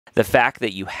The fact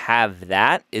that you have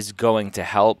that is going to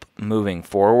help moving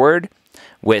forward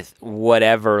with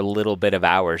whatever little bit of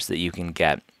hours that you can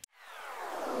get.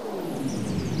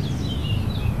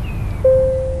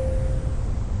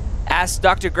 Ask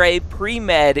Dr. Gray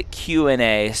Pre-Med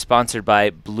Q&A, sponsored by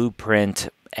Blueprint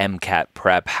MCAT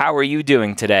Prep. How are you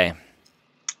doing today?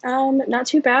 Not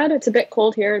too bad. It's a bit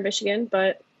cold here in Michigan,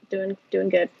 but doing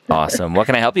good. Awesome. What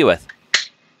can I help you with?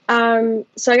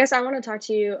 So I guess I want to talk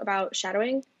to you about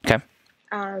shadowing. Okay.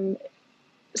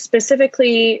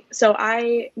 Specifically, so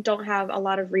I don't have a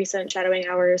lot of recent shadowing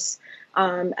hours.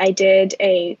 I did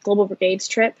a Global Brigades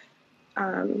trip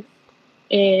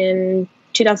in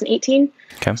 2018.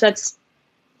 Okay. So that's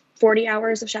 40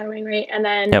 hours of shadowing, right? And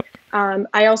then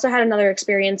I also had another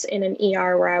experience in an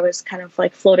ER where I was kind of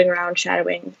like floating around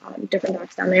shadowing different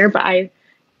docs down there, but I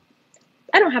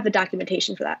don't have the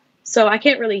documentation for that. So I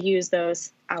can't really use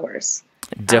those hours.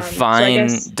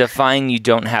 Define you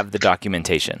don't have the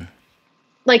documentation.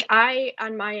 Like I,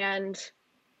 on my end,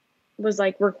 was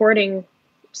like recording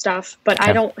stuff, but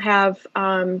I don't have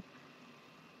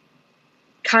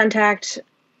contact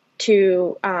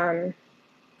to a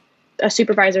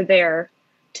supervisor there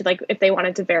to like if they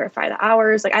wanted to verify the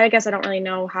hours. Like I guess I don't really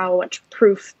know how much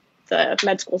proof the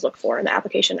med schools look for in the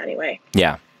application anyway.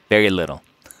 Yeah, very little.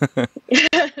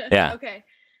 Yeah. Okay.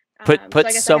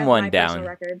 Put someone down.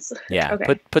 Yeah.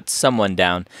 Okay. Put someone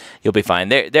down. You'll be fine.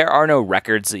 There are no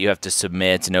records that you have to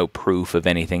submit. No proof of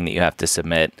anything that you have to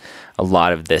submit. A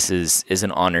lot of this is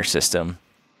an honor system.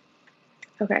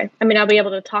 Okay. I mean, I'll be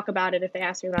able to talk about it if they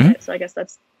ask me about it. So I guess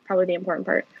that's probably the important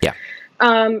part. Yeah.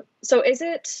 So is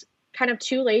it kind of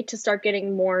too late to start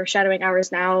getting more shadowing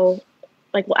hours now?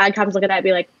 Like, will AdComs look at that and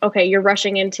be like, okay, you're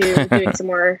rushing into doing some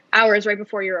more hours right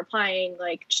before you're applying,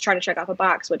 like just trying to check off a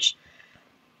box, which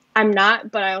I'm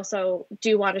not, but I also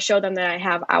do want to show them that I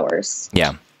have hours.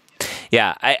 Yeah.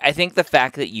 Yeah. I think the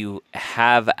fact that you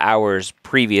have hours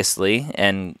previously,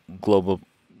 and Global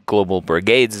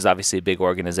Brigades is obviously a big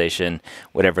organization.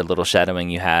 Whatever little shadowing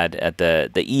you had at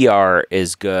the ER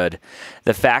is good.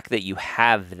 The fact that you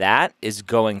have that is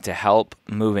going to help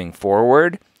moving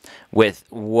forward with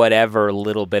whatever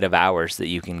little bit of hours that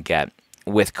you can get.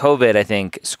 With COVID, I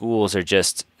think schools are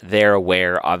they're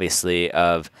aware, obviously,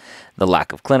 of the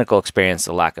lack of clinical experience,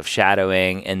 the lack of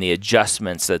shadowing, and the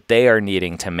adjustments that they are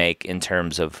needing to make in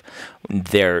terms of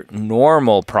their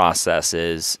normal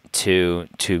processes to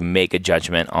make a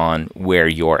judgment on where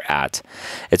you're at.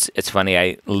 It's funny,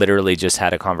 I literally just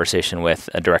had a conversation with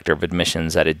a director of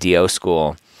admissions at a DO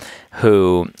school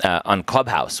who on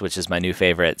Clubhouse, which is my new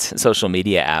favorite social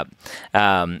media app,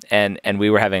 and we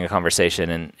were having a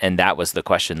conversation, and that was the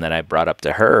question that I brought up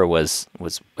to her was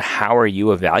how are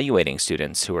you evaluating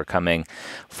students who are coming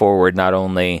forward, not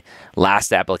only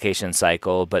last application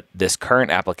cycle, but this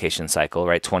current application cycle,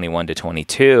 right, 21 to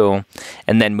 22,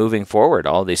 and then moving forward,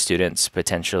 all these students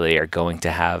potentially are going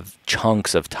to have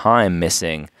chunks of time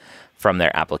missing from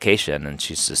their application, and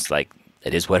she's just like,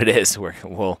 it is what it is.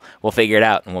 We'll figure it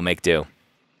out and we'll make do.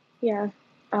 Yeah.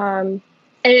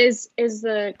 Is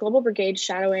the Global Brigade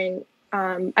shadowing?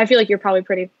 I feel like you're probably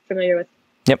pretty familiar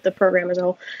with the program as a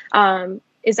whole.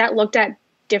 Is that looked at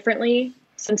differently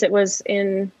since it was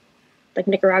in like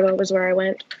Nicaragua was where I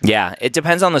went? Yeah, it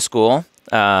depends on the school.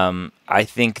 I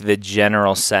think the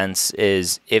general sense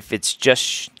is if it's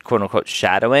just quote unquote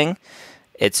shadowing,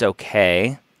 it's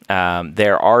okay.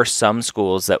 There are some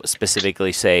schools that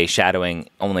specifically say shadowing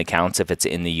only counts if it's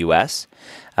in the U.S.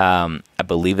 I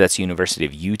believe that's University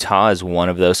of Utah is one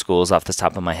of those schools off the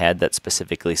top of my head that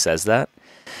specifically says that.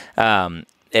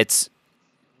 It's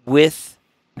with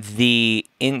the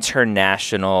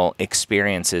international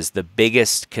experiences, the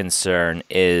biggest concern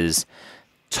is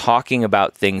talking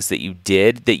about things that you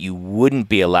did that you wouldn't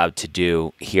be allowed to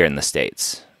do here in the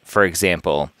States. For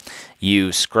example,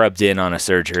 you scrubbed in on a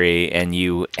surgery and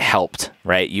you helped,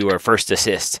 right? You were first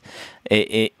assist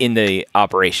in the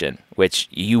operation, which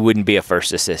you wouldn't be a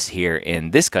first assist here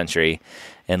in this country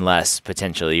unless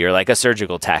potentially you're like a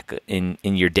surgical tech in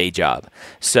your day job.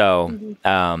 So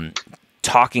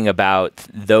talking about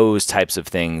those types of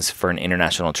things for an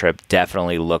international trip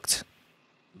definitely looked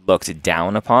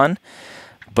down upon,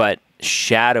 but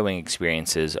shadowing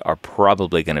experiences are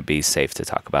probably going to be safe to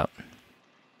talk about.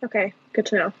 Okay, good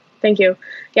to know. Thank you.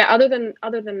 Yeah, other than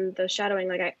the shadowing,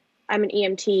 like I'm an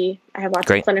EMT. I have lots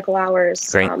of clinical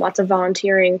hours, lots of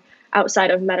volunteering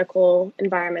outside of medical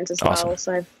environments as well.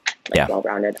 So I've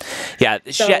well-rounded. Yeah,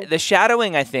 the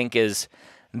shadowing I think is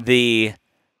the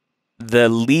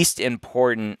least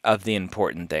important of the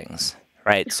important things,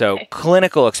 right? So Okay.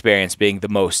 clinical experience being the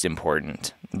most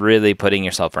important, really putting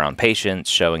yourself around patients,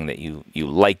 showing that you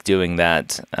like doing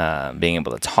that, being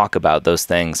able to talk about those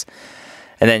things.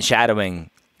 And then shadowing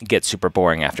gets super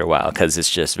boring after a while because it's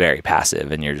just very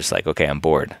passive and you're just like, okay, I'm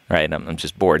bored, right? I'm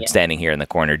just bored Yeah. standing here in the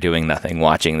corner doing nothing,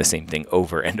 watching the same thing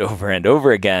over and over and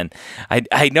over again.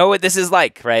 I know what this is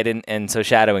like, right? And so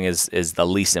shadowing is the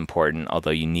least important, although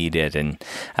you need it. And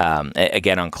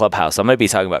again, on Clubhouse, I'm going to be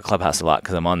talking about Clubhouse a lot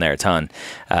because I'm on there a ton.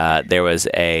 There was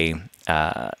a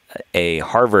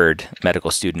Harvard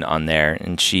medical student on there,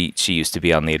 and she used to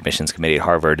be on the admissions committee at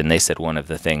Harvard, and they said one of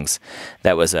the things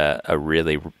that was a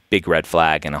really big red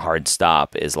flag and a hard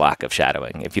stop is lack of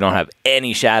shadowing. If you don't have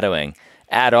any shadowing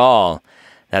at all,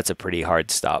 that's a pretty hard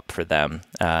stop for them.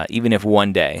 Even if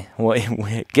one day,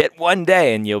 get one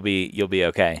day and you'll be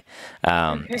okay.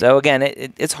 Okay. So again,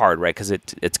 it's hard, right? Because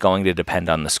it's going to depend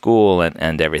on the school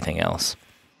and everything else.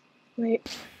 Right.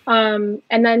 And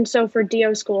then so for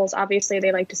DO schools, obviously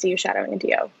they like to see you shadowing a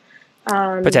DO.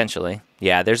 Potentially.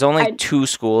 Yeah. There's only 2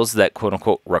 schools that quote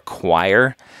unquote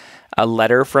require a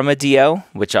letter from a DO,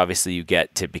 which obviously you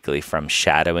get typically from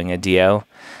shadowing a DO.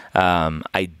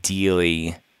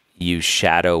 Ideally, you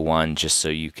shadow one just so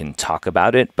you can talk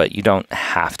about it, but you don't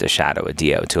have to shadow a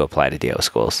DO to apply to DO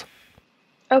schools.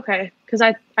 Okay. Because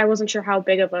I wasn't sure how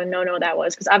big of a no-no that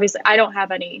was, because obviously I don't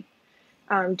have any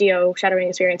DO shadowing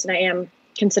experience, and I am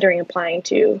considering applying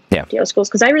to DO schools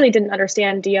because I really didn't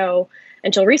understand DO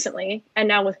until recently, and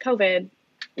now with COVID,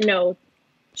 no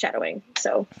shadowing.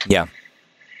 So yeah.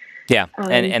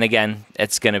 And again,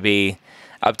 it's going to be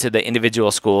up to the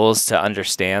individual schools to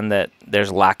understand that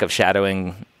there's lack of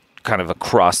shadowing kind of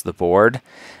across the board,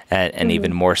 and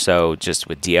even more so just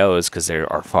with DOs, because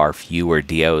there are far fewer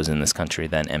DOs in this country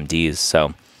than MDs.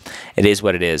 So it is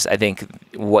what it is. I think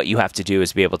what you have to do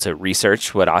is be able to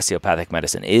research what osteopathic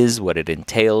medicine is, what it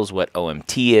entails, what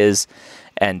OMT is,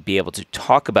 and be able to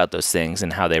talk about those things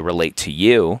and how they relate to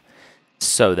you,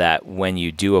 so that when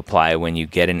you do apply, when you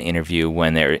get an interview,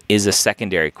 when there is a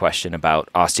secondary question about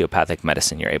osteopathic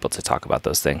medicine, you're able to talk about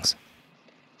those things.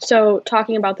 So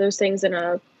talking about those things in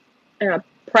a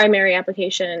primary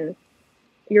application,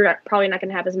 you're probably not going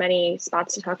to have as many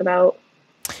spots to talk about.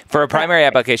 For a primary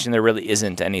application, there really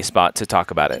isn't any spot to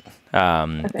talk about it.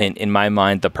 Okay. In my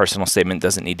mind, the personal statement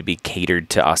doesn't need to be catered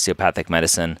to osteopathic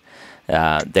medicine.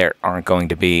 There aren't going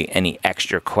to be any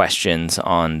extra questions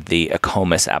on the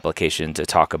ACOMAS application to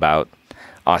talk about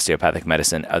osteopathic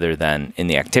medicine other than in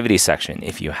the activities section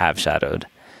if you have shadowed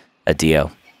a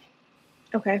DO.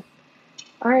 Okay.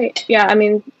 All right. Yeah, I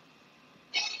mean,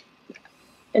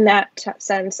 in that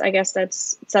sense, I guess that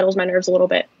settles my nerves a little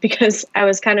bit, because I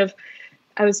was talking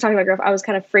about Griff, I was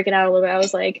kind of freaking out a little bit. I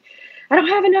was like, I don't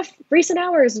have enough recent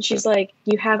hours. And she's like,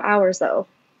 you have hours though.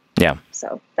 Yeah.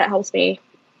 So that helps me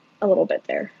a little bit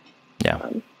there. Yeah.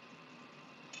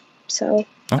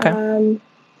 Okay.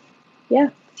 Yeah.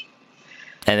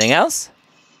 Anything else?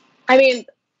 I mean,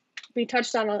 we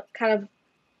touched on kind of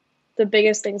the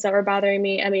biggest things that were bothering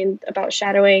me. I mean, about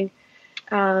shadowing.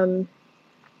 I'm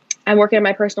working on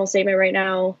my personal statement right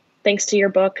now. Thanks to your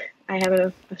book, I have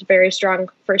a very strong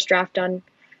first draft done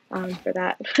for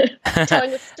that.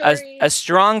 Telling the story. A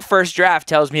strong first draft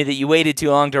tells me that you waited too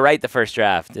long to write the first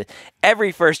draft.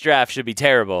 Every first draft should be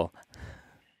terrible.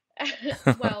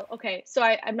 Well, okay. So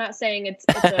I'm not saying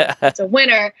it's a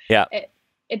winner. Yeah.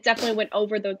 It definitely went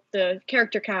over the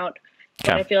character count.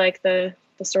 Okay. But I feel like the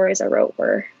stories I wrote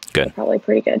were good. Probably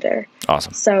pretty good there.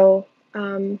 Awesome. So,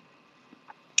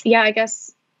 yeah, I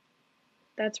guess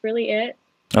that's really it.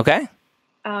 Okay.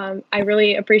 I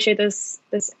really appreciate this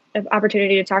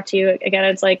opportunity to talk to you again.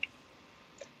 It's like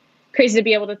crazy to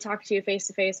be able to talk to you face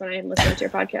to face when I'm listening to your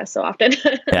podcast so often.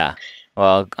 Yeah.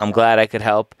 Well, I'm glad I could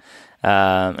help.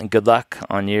 And good luck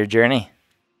on your journey.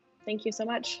 Thank you so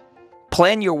much.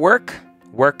 Plan your work,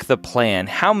 work the plan.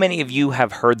 How many of you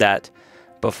have heard that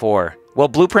before? Well,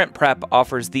 Blueprint Prep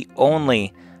offers the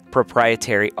only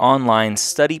proprietary online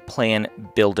study plan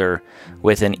builder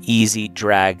with an easy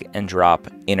drag and drop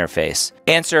interface.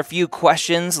 Answer a few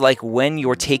questions like when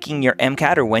you're taking your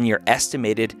MCAT or when you're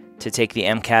estimated to take the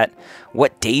MCAT,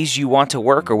 what days you want to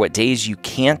work or what days you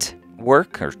can't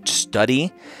work or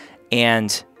study,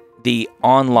 and the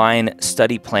online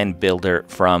study plan builder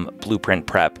from Blueprint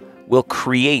Prep will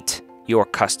create your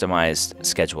customized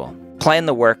schedule. Plan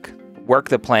the work, work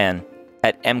the plan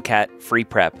at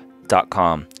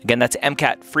MCATfreeprep.com. Again, that's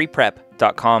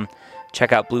MCATfreeprep.com.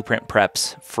 Check out Blueprint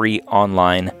Prep's free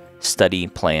online study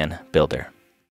plan builder.